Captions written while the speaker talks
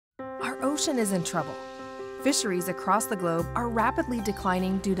ocean is in trouble. Fisheries across the globe are rapidly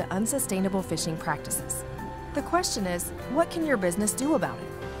declining due to unsustainable fishing practices. The question is, what can your business do about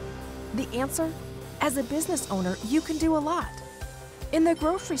it? The answer? As a business owner, you can do a lot. In the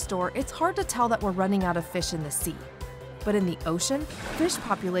grocery store, it's hard to tell that we're running out of fish in the sea. But in the ocean, fish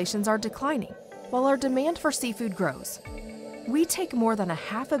populations are declining, while our demand for seafood grows. We take more than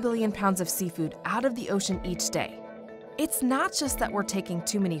 500 million pounds of seafood out of the ocean each day. It's not just that we're taking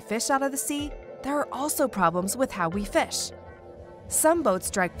too many fish out of the sea, there are also problems with how we fish. Some boats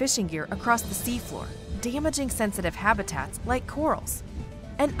drag fishing gear across the seafloor, damaging sensitive habitats like corals.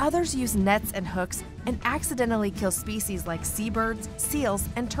 And others use nets and hooks and accidentally kill species like seabirds, seals,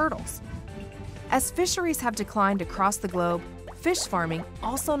 and turtles. As fisheries have declined across the globe, fish farming,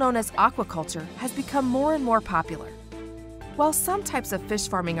 also known as aquaculture, has become more and more popular. While some types of fish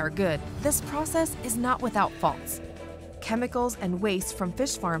farming are good, this process is not without faults. Chemicals and waste from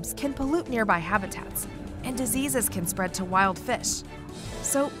fish farms can pollute nearby habitats, and diseases can spread to wild fish.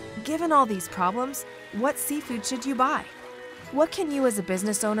 So, given all these problems, what seafood should you buy? What can you as a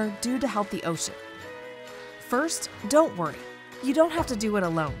business owner do to help the ocean? First, don't worry. You don't have to do it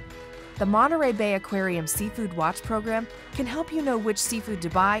alone. The Monterey Bay Aquarium Seafood Watch program can help you know which seafood to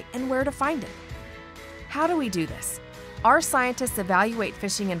buy and where to find it. How do we do this? Our scientists evaluate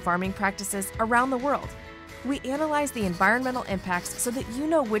fishing and farming practices around the world. We analyze the environmental impacts so that you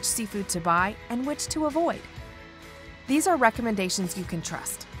know which seafood to buy and which to avoid. These are recommendations you can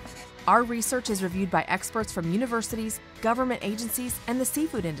trust. Our research is reviewed by experts from universities, government agencies, and the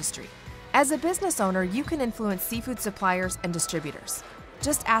seafood industry. As a business owner, you can influence seafood suppliers and distributors.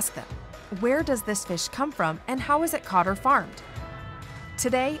 Just ask them, where does this fish come from and how is it caught or farmed?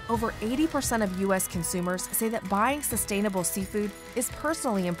 Today, over 80% of U.S. consumers say that buying sustainable seafood is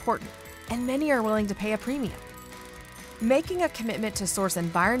personally important, and many are willing to pay a premium. Making a commitment to source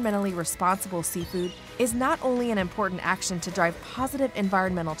environmentally responsible seafood is not only an important action to drive positive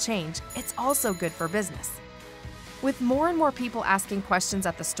environmental change, it's also good for business. With more and more people asking questions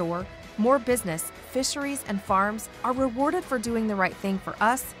at the store, more business, fisheries, and farms are rewarded for doing the right thing for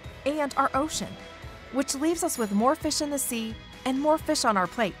us and our ocean, which leaves us with more fish in the sea and more fish on our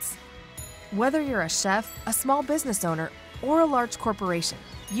plates. Whether you're a chef, a small business owner, or a large corporation,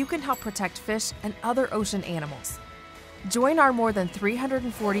 you can help protect fish and other ocean animals. Join our more than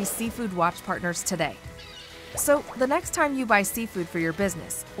 340 Seafood Watch partners today. So the next time you buy seafood for your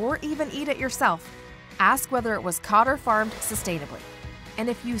business, or even eat it yourself, ask whether it was caught or farmed sustainably. And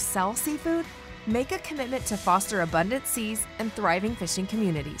if you sell seafood, make a commitment to foster abundant seas and thriving fishing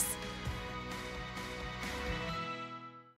communities.